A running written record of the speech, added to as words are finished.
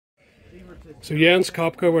So Jens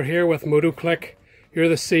Kopka, we're here with Motoklik. You're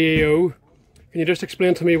the CEO. Can you just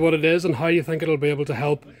explain to me what it is and how you think it'll be able to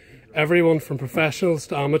help everyone from professionals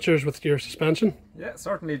to amateurs with your suspension? Yeah,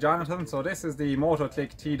 certainly, Jonathan. So this is the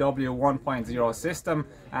Motoklik TW 1.0 system,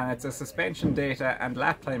 and it's a suspension data and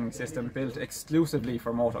lap timing system built exclusively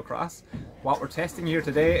for motocross. What we're testing here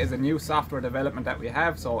today is a new software development that we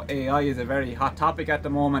have. So AI is a very hot topic at the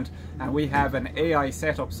moment, and we have an AI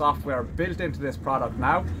setup software built into this product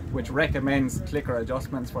now, which recommends clicker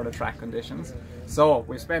adjustments for the track conditions. So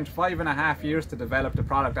we spent 5.5 years to develop the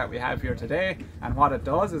product that we have here today, and what it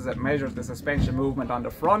does is it measures the suspension movement on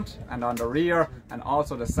the front and on the rear, and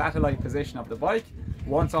also the satellite position of the bike.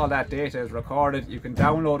 Once all that data is recorded, you can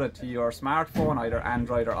download it to your smartphone, either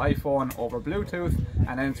Android or iPhone, over Bluetooth,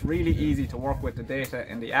 and then it's really easy to work with the data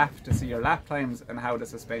in the app to see your lap times and how the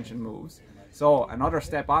suspension moves. So another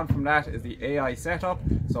step on from that is the AI setup.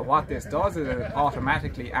 So what this does is it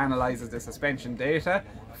automatically analyzes the suspension data.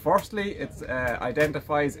 Firstly, it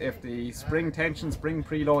identifies if the spring tension, spring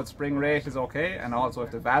preload, spring rate is okay, and also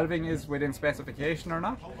if the valving is within specification or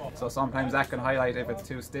not. So sometimes that can highlight if it's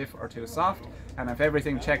too stiff or too soft, and if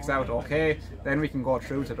everything checks out okay, then we can go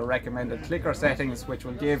through to the recommended clicker settings, which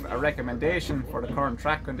will give a recommendation for the current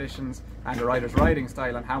track conditions and the rider's riding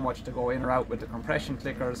style, and how much to go in or out with the compression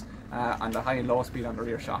clickers and the high and low speed on the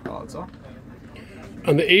rear shock also.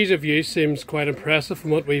 And the ease of use seems quite impressive from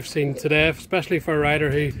what we've seen today, especially for a rider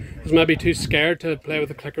who is maybe too scared to play with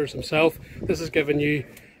the clickers himself. This has given you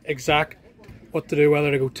exact what to do, whether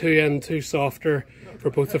to go too in, too softer for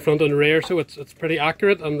both the front and rear, so it's pretty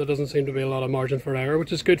accurate, and there doesn't seem to be a lot of margin for error,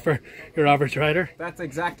 which is good for your average rider. That's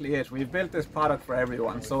exactly it. We've built this product for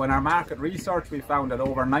everyone. So in our market research, we found that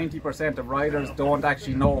over 90% of riders don't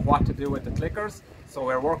actually know what to do with the clickers. So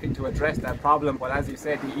we're working to address that problem. But as you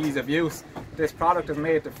said, the ease of use, this product is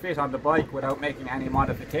made to fit on the bike without making any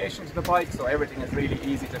modification to the bike, so everything is really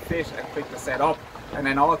easy to fit and quick to set up. And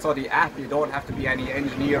then also the app, you don't have to be any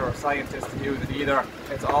engineer or scientist to use it either.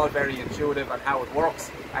 It's all very intuitive on how it works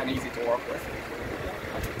and easy to work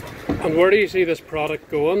with. And where do you see this product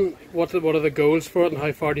going? What are the goals for it, and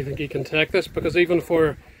how far do you think you can take this? Because even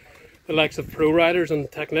for the likes of pro riders and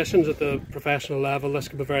technicians at the professional level, this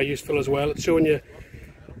can be very useful as well. It's showing you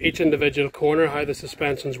each individual corner, how the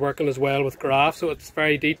suspension's working as well with graphs, so it's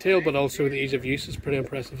very detailed, but also the ease of use is pretty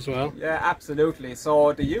impressive as well. Yeah, absolutely.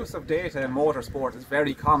 So the use of data in motorsport is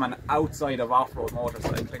very common outside of off-road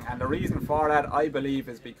motorcycling, and the reason for that, I believe,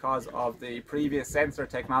 is because of the previous sensor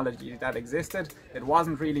technology that existed. It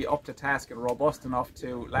wasn't really up to task and robust enough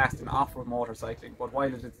to last in off-road motorcycling, but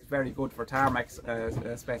while it is very good for tarmac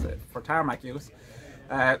use,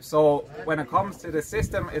 so when it comes to the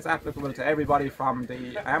system, it's applicable to everybody from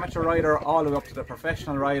the amateur rider all the way up to the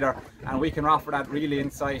professional rider, and we can offer that real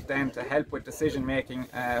insight then to help with decision making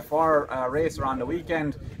for a racer on the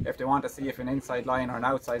weekend, if they want to see if an inside line or an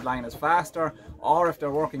outside line is faster, or if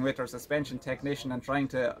they're working with their suspension technician and trying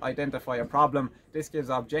to identify a problem. This gives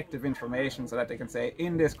objective information so that they can say,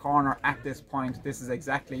 in this corner at this point, this is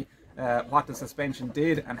exactly what the suspension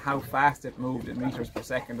did and how fast it moved in meters per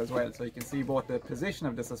second as well. So you can see both the position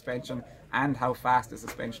of the suspension and how fast the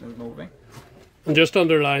suspension is moving. And just to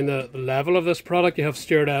underline the level of this product, you have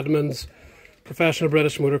Stuart Edmonds, professional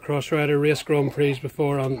British motocross rider, raced Grand Prix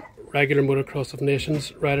before, on regular Motocross of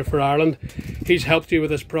Nations rider for Ireland. He's helped you with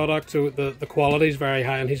this product, so the quality is very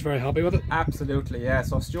high and he's very happy with it. Absolutely, yeah.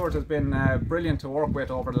 So Stuart has been brilliant to work with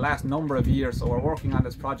over the last number of years. So we're working on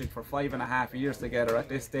this project for 5.5 years together at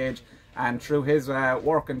this stage, and through his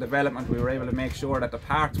work and development, we were able to make sure that the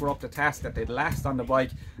parts were up to task, that they'd last on the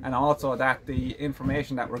bike, and also that the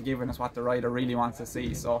information that we're given is what the rider really wants to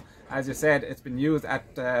see. So as you said, it's been used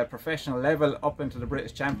at professional level up into the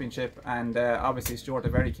British Championship, and obviously Stuart, a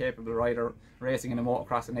very capable rider, racing in the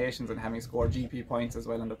Motocross of Nations and having scored GP points as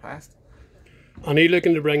well in the past. And are you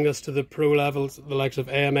looking to bring this to the pro levels, the likes of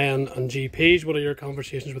AMN and GPs? What are your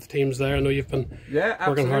conversations with teams there? I know you've been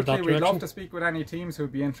working hard that direction. We'd love to speak with any teams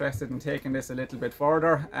who'd be interested in taking this a little bit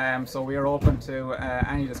further. So we are open to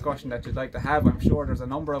any discussion that you'd like to have. I'm sure there's a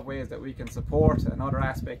number of ways that we can support. Another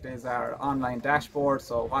aspect is our online dashboard.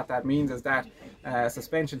 So what that means is that a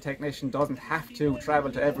suspension technician doesn't have to travel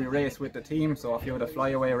to every race with the team. So if you had a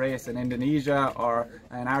flyaway race in Indonesia or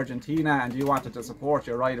in Argentina and you wanted to support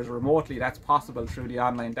your riders remotely, that's possible through the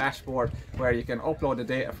online dashboard, where you can upload the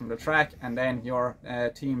data from the track, and then your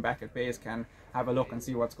team back at base can have a look and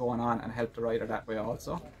see what's going on and help the rider that way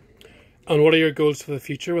also. And what are your goals for the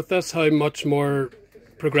future with this? How much more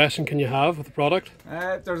progression can you have with the product?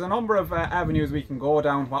 There's a number of avenues we can go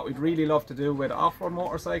down. What we'd really love to do with off-road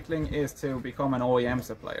motorcycling is to become an OEM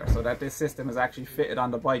supplier, so that this system is actually fitted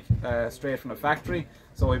on the bike straight from the factory.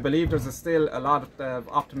 So we believe there's still a lot of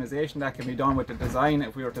optimization that can be done with the design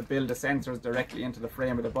if we were to build the sensors directly into the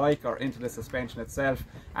frame of the bike or into the suspension itself.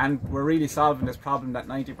 And we're really solving this problem that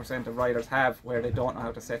 90% of riders have, where they don't know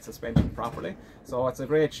how to set suspension properly. So it's a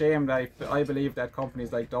great shame that I believe that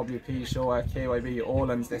companies like WP, Showa, KYB,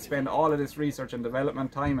 Ohlins, they spend all of this research and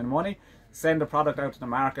development time and money, send the product out to the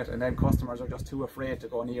market, and then customers are just too afraid to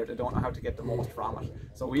go near. They don't know how to get the most from it.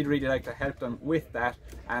 So we'd really like to help them with that,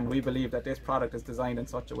 and we believe that this product is designed in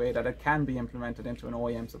such a way that it can be implemented into an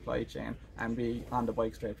OEM supply chain and be on the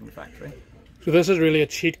bike straight from the factory. So this is really a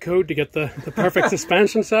cheat code to get the perfect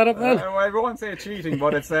suspension setup then? Well, I won't say cheating,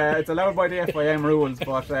 but it's allowed by the FIM rules,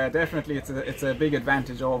 but definitely it's a big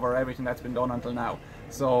advantage over everything that's been done until now.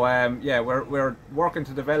 So yeah, we're working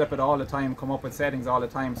to develop it all the time, come up with settings all the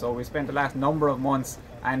time. So we spent the last number of months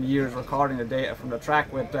and years recording the data from the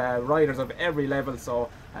track with riders of every level. So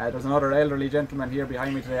there's another elderly gentleman here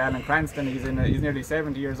behind me today, Alan Cranston. He's nearly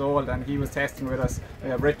 70 years old, and he was testing with us. We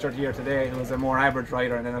have Richard here today, who's a more average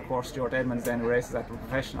rider, and then of course Stuart Edmonds then, who races at the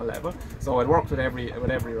professional level. So it works with every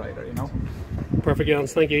rider, you know. Perfect,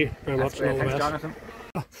 Jens. Thank you very much. Thanks, Jonathan.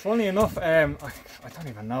 Funny enough, I don't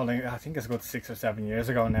even know, like, I think it's about 6 or 7 years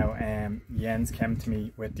ago now, Jens came to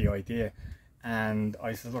me with the idea, and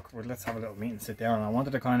I said, look, well, let's have a little meeting, sit down, and I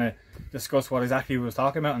wanted to kind of discuss what exactly he was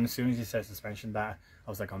talking about. And as soon as he said suspension data, I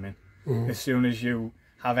was like, I'm in. As soon as you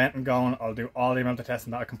have anything going, I'll do all the amount of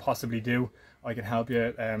testing that I can possibly do. I can help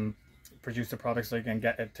you produce the products so you can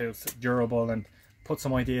get it to durable, and put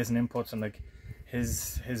some ideas and inputs, and like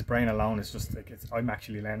his brain alone is just like, I'm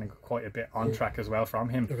actually learning quite a bit on track as well from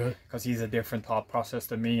him, because he's a different thought process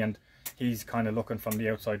than me, and he's kind of looking from the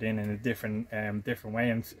outside in a different way,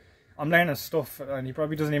 and I'm learning stuff, and he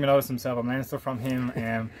probably doesn't even notice himself. I'm learning stuff from him,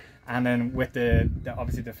 and then with the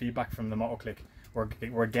obviously the feedback from the Motoklik,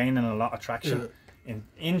 we're gaining a lot of traction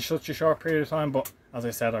in such a short period of time. But as I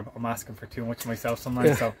said, I'm asking for too much myself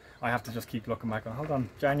sometimes, so I have to just keep looking back on, hold on,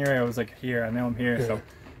 January I was like here, and now I'm here. So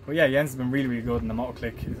but yeah, Jens has been really, really good, and the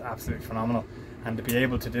Motoklik is absolutely phenomenal, and to be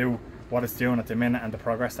able to do what it's doing at the minute and the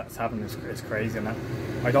progress that's happening is crazy. And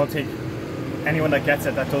I don't think anyone that gets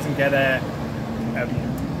it that doesn't get a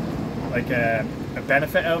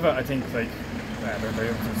benefit out of it, I think like they're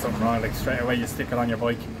doing something wrong. Like straight away you stick it on your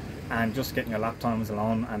bike, and just getting your lap times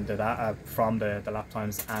alone and the data from the lap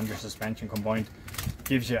times and your suspension combined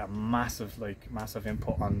gives you a massive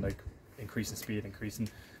input on like increasing speed, increasing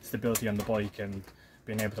stability on the bike, and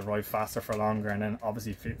being able to ride faster for longer, and then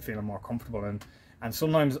obviously feeling more comfortable. And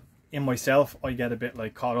sometimes in myself I get a bit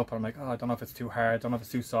like caught up, and I'm like, oh, I don't know if it's too hard, I don't know if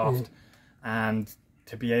it's too soft, and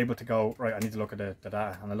to be able to go, right, I need to look at the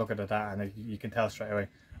data, and I look at the data, and you can tell straight away,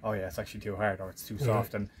 oh yeah, it's actually too hard, or it's too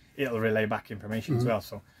soft, and it'll relay back information as well.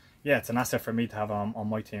 So yeah, it's an asset for me to have on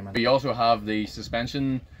my team. We also have the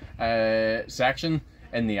suspension section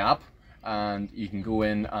in the app, and you can go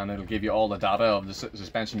in and it'll give you all the data of the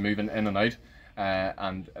suspension moving in and out,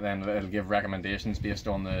 and then it'll give recommendations based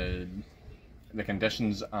on the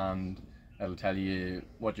conditions, and it'll tell you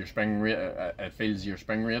what your spring rate, it feels your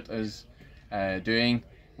spring rate is doing,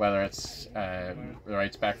 whether it's the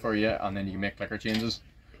right spec for you, and then you can make clicker changes.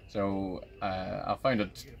 So I found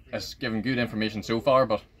it's given good information so far,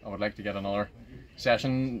 but I would like to get another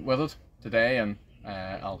session with it today, and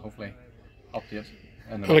I'll hopefully update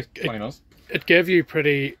in the next 20 minutes. It gave you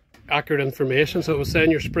pretty accurate information, so it was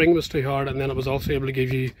saying your spring was too hard, and then it was also able to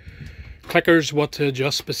give you clickers, what to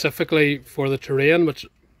adjust specifically for the terrain, which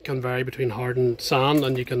can vary between hard and sand,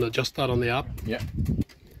 and you can adjust that on the app. Yeah,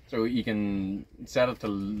 so you can set it to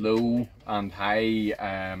low and high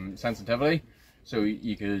sensitivity, so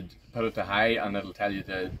you could put it to high and it'll tell you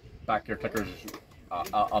to back your clickers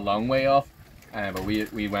a long way off, but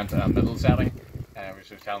we went to a middle setting,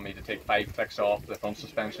 which was telling me to take 5 clicks off the front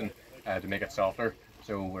suspension to make it softer.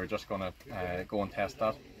 So we're just going to go and test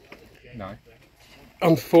that now.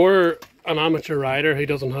 And for an amateur rider who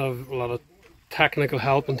doesn't have a lot of technical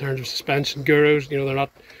help in terms of suspension gurus, you know,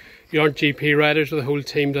 you aren't GP riders with a whole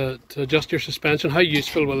team to adjust your suspension, how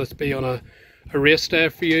useful will this be on a race day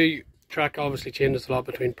for you? Track obviously changes a lot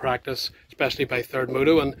between practice, especially by third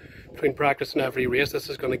moto, and between practice and every race this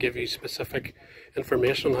is going to give you specific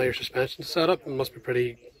information on how your suspension is set up. It must be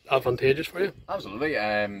pretty advantageous for you. Absolutely.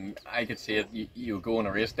 I could see it, you go on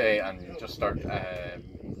a race day and you just start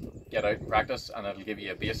get out and practice, and it'll give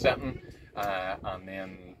you a base setting, and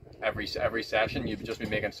then every session you'll just be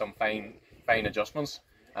making some fine adjustments,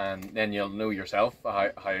 and then you'll know yourself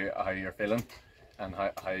how you're feeling and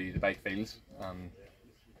how the bike feels.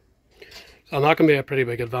 And that can be a pretty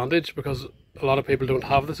big advantage because a lot of people don't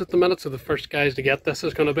have this at the minute, so the first guys to get this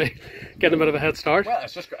is going to be getting a bit of a head start. Well,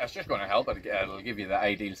 it's just going to help. It'll give you the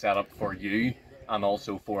ideal setup for you and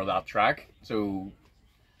also for that track. So,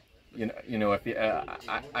 you know, if you,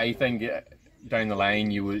 I think down the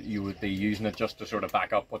line you would be using it just to sort of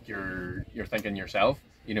back up what you're thinking yourself.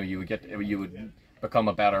 You know, you would become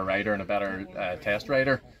a better rider and a better test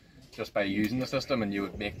rider just by using the system, and you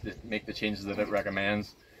would make the changes that it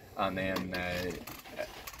recommends, and then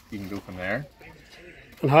you can go from there.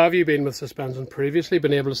 And how have you been with suspension previously?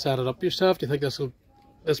 Been able to set it up yourself? Do you think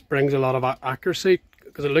this brings a lot of accuracy?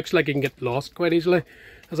 Because it looks like you can get lost quite easily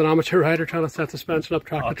as an amateur rider trying to set suspension up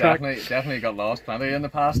track to track. Definitely got lost plenty in the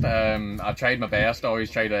past. I've tried my best,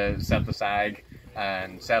 always try to set the sag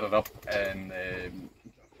and set it up in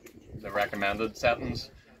the recommended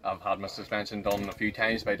settings. I've had my suspension done a few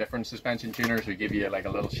times by different suspension tuners who give you like a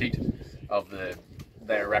little sheet of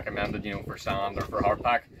their recommended, you know, for sand or for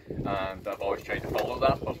hardpack, and I've always tried to follow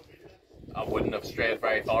that, but I wouldn't have strayed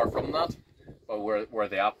very far from that. But where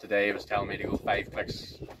the app today was telling me to go 5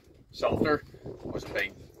 clicks softer was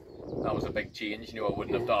a big change. You know,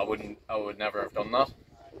 I would never have done that.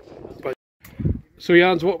 So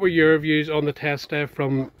Jens, what were your views on the test day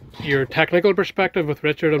from your technical perspective with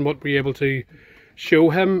Richard, and what were you able to show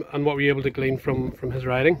him and what were you able to glean from his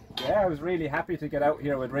riding? Yeah, I was really happy to get out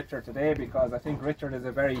here with Richard today because I think Richard is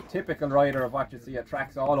a very typical rider of what you see at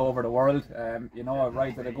tracks all over the world. You know,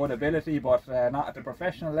 rides at a good ability, but not at the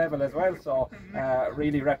professional level as well, so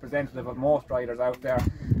really representative of most riders out there.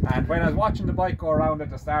 And when I was watching the bike go around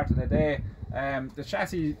at the start of the day, the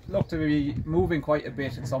chassis looked to be moving quite a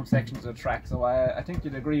bit in some sections of the track, so I think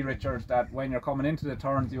you'd agree, Richard, that when you're coming into the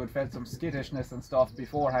turns you would felt some skittishness and stuff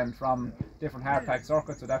beforehand from different hardpack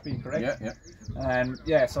circuits. Would that be correct? Yeah. And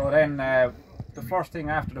yeah, so then the first thing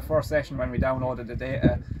after the first session when we downloaded the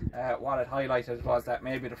data, what it highlighted was that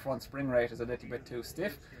maybe the front spring rate is a little bit too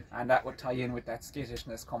stiff, and that would tie in with that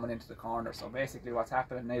skittishness coming into the corner. So basically what's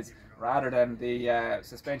happening is, rather than the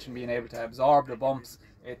suspension being able to absorb the bumps,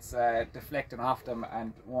 it's deflecting off them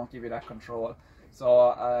and won't give you that control.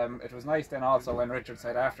 So it was nice then also when Richard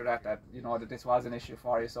said after that you know that this was an issue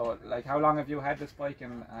for you. So like, how long have you had this bike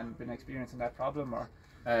and been experiencing that problem? Or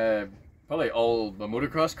probably all my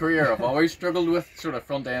motocross career. I've always struggled with sort of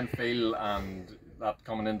front end feel and that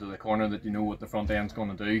coming into the corner, that you know what the front end's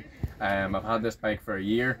going to do. I've had this bike for a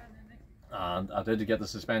year and I did get the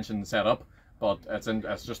suspension set up, but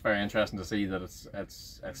it's just very interesting to see that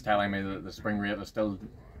it's telling me that the spring rate is still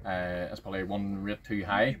it's probably one rate too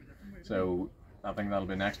high. So I think that'll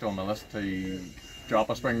be next on my list, to drop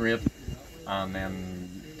a spring rate and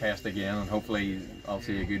then test again, and hopefully I'll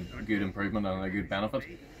see a good improvement and a good benefit.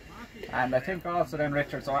 And I think also then,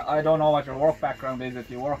 Richard, so I don't know what your work background is, if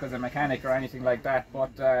you work as a mechanic or anything like that, but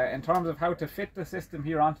in terms of how to fit the system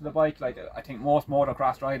here onto the bike, like I think most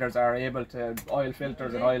motocross riders are able to oil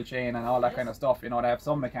filters and oil chain and all that kind of stuff, you know, they have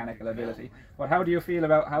some mechanical ability. But how do you feel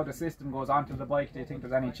about how the system goes onto the bike? Do you think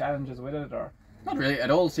there's any challenges with it? Or not really. It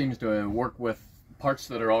all seems to work with parts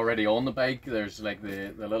that are already on the bike. There's like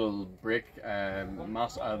the little brake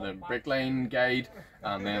the brake line guide,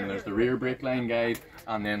 and then there's the rear brake line guide,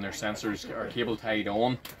 and then there's sensors or cable tied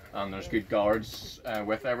on, and there's good guards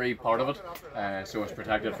with every part of it, so it's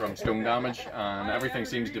protected from stone damage, and everything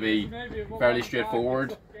seems to be fairly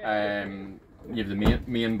straightforward. You have the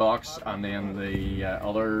main box and then the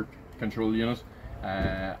other control unit,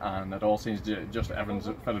 and it all seems to just, everything's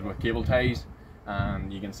fitted with cable ties.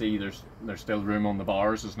 And you can see there's still room on the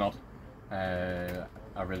bars. It's not a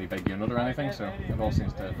really big unit or anything, so it all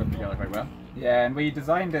seems to fit together quite well. Yeah, and we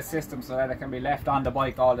designed this system so that it can be left on the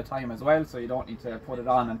bike all the time as well, so you don't need to put it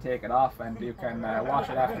on and take it off, and you can wash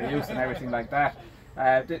it after use and everything like that.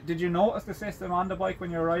 Did you notice the system on the bike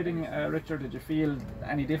when you were riding, Richard? Did you feel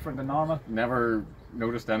any different than normal? Never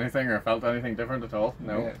noticed anything or felt anything different at all.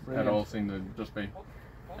 No, yeah, it all seemed to just be,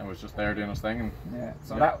 it was just there doing its thing. And yeah,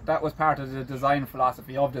 so yeah, that was part of the design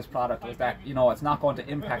philosophy of this product, was that, you know, it's not going to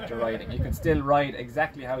impact your riding. You can still ride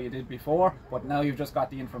exactly how you did before, but now you've just got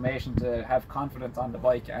the information to have confidence on the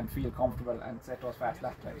bike and feel comfortable and set those fast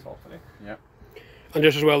lap times, hopefully. Yeah. And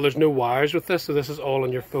just as well, there's no wires with this, so this is all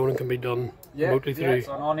on your phone and can be done remotely through. Yeah,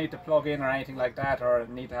 so no need to plug in or anything like that, or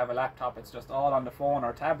need to have a laptop. It's just all on the phone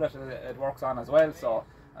or tablet it works on as well. So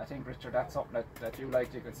I think, Richard, that's something that you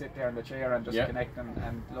like. You could sit there in the chair and just connect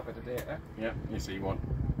and look at the data. Yeah, you see what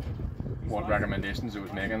recommendations it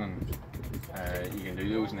was making, and you can do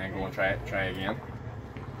those and then go and try again.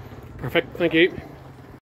 Perfect, thank you.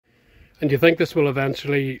 And do you think this will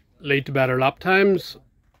eventually lead to better lap times?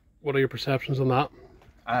 What are your perceptions on that?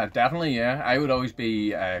 Definitely, yeah. I would always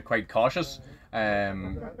be quite cautious.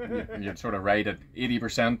 You'd sort of ride at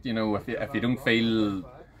 80%. You know, if you don't feel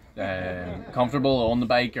comfortable on the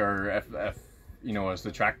bike, or if you know, as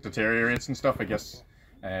the track deteriorates and stuff, I guess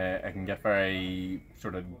it can get very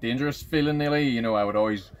sort of dangerous feeling nearly. You know, I would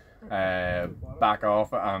always back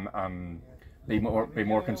off and be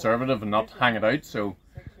more conservative and not hang it out. So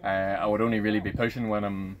I would only really be pushing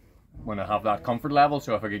when I have that comfort level.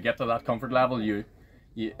 So if I could get to that comfort level,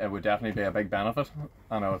 it would definitely be a big benefit,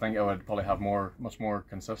 and I would think I would probably have much more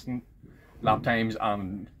consistent lap times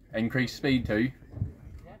and increased speed too.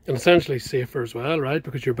 And essentially safer as well, right?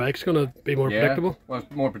 Because your bike's going to be more predictable. Well,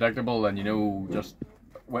 it's more predictable, and you know, just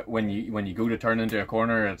when you go to turn into a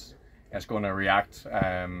corner, it's going to react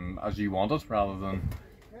as you want it, rather than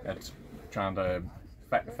it's trying to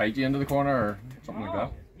fight you into the corner or something like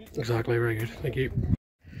that. Exactly, very good. Thank you.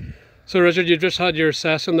 So Richard, you just had your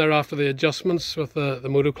session there after the adjustments with the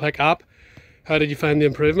Motoklik app. How did you find the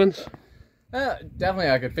improvements? Definitely,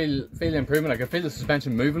 I could feel the improvement. I could feel the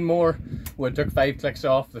suspension moving more. When it took 5 clicks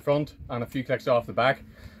off the front and a few clicks off the back,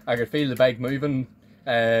 I could feel the bike moving,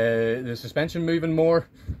 the suspension moving more.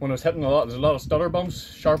 When I was hitting there's a lot of stutter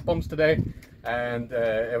bumps, sharp bumps today, and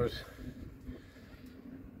it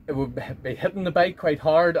would be hitting the bike quite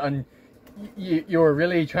hard, and you were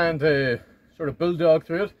really trying to sort of bulldog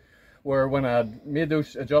through it. Where when I made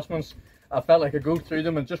those adjustments, I felt like I could go through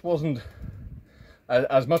them, and just wasn't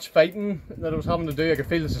as much fighting that I was having to do. I could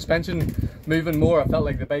feel the suspension moving more. I felt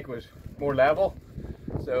like the bike was more level.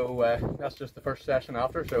 So that's just the first session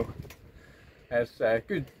after. So it's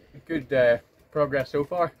good progress so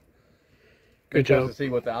far. Good job. To see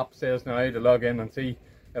what the app says now, to log in and see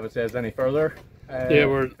if it says any further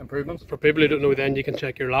improvements. For people who don't know, then you can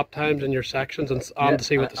check your lap times and your sections and to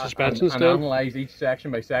see what the suspension's doing. And analyse each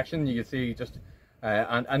section by section. You can see just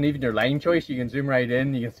and even your line choice. You can zoom right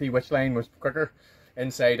in. You can see which line was quicker,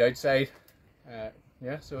 inside, outside.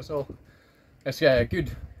 Yeah, so it's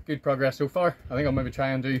good progress so far. I think I'll maybe try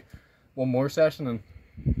and do one more session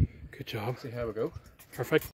and good job. See how we go. Perfect.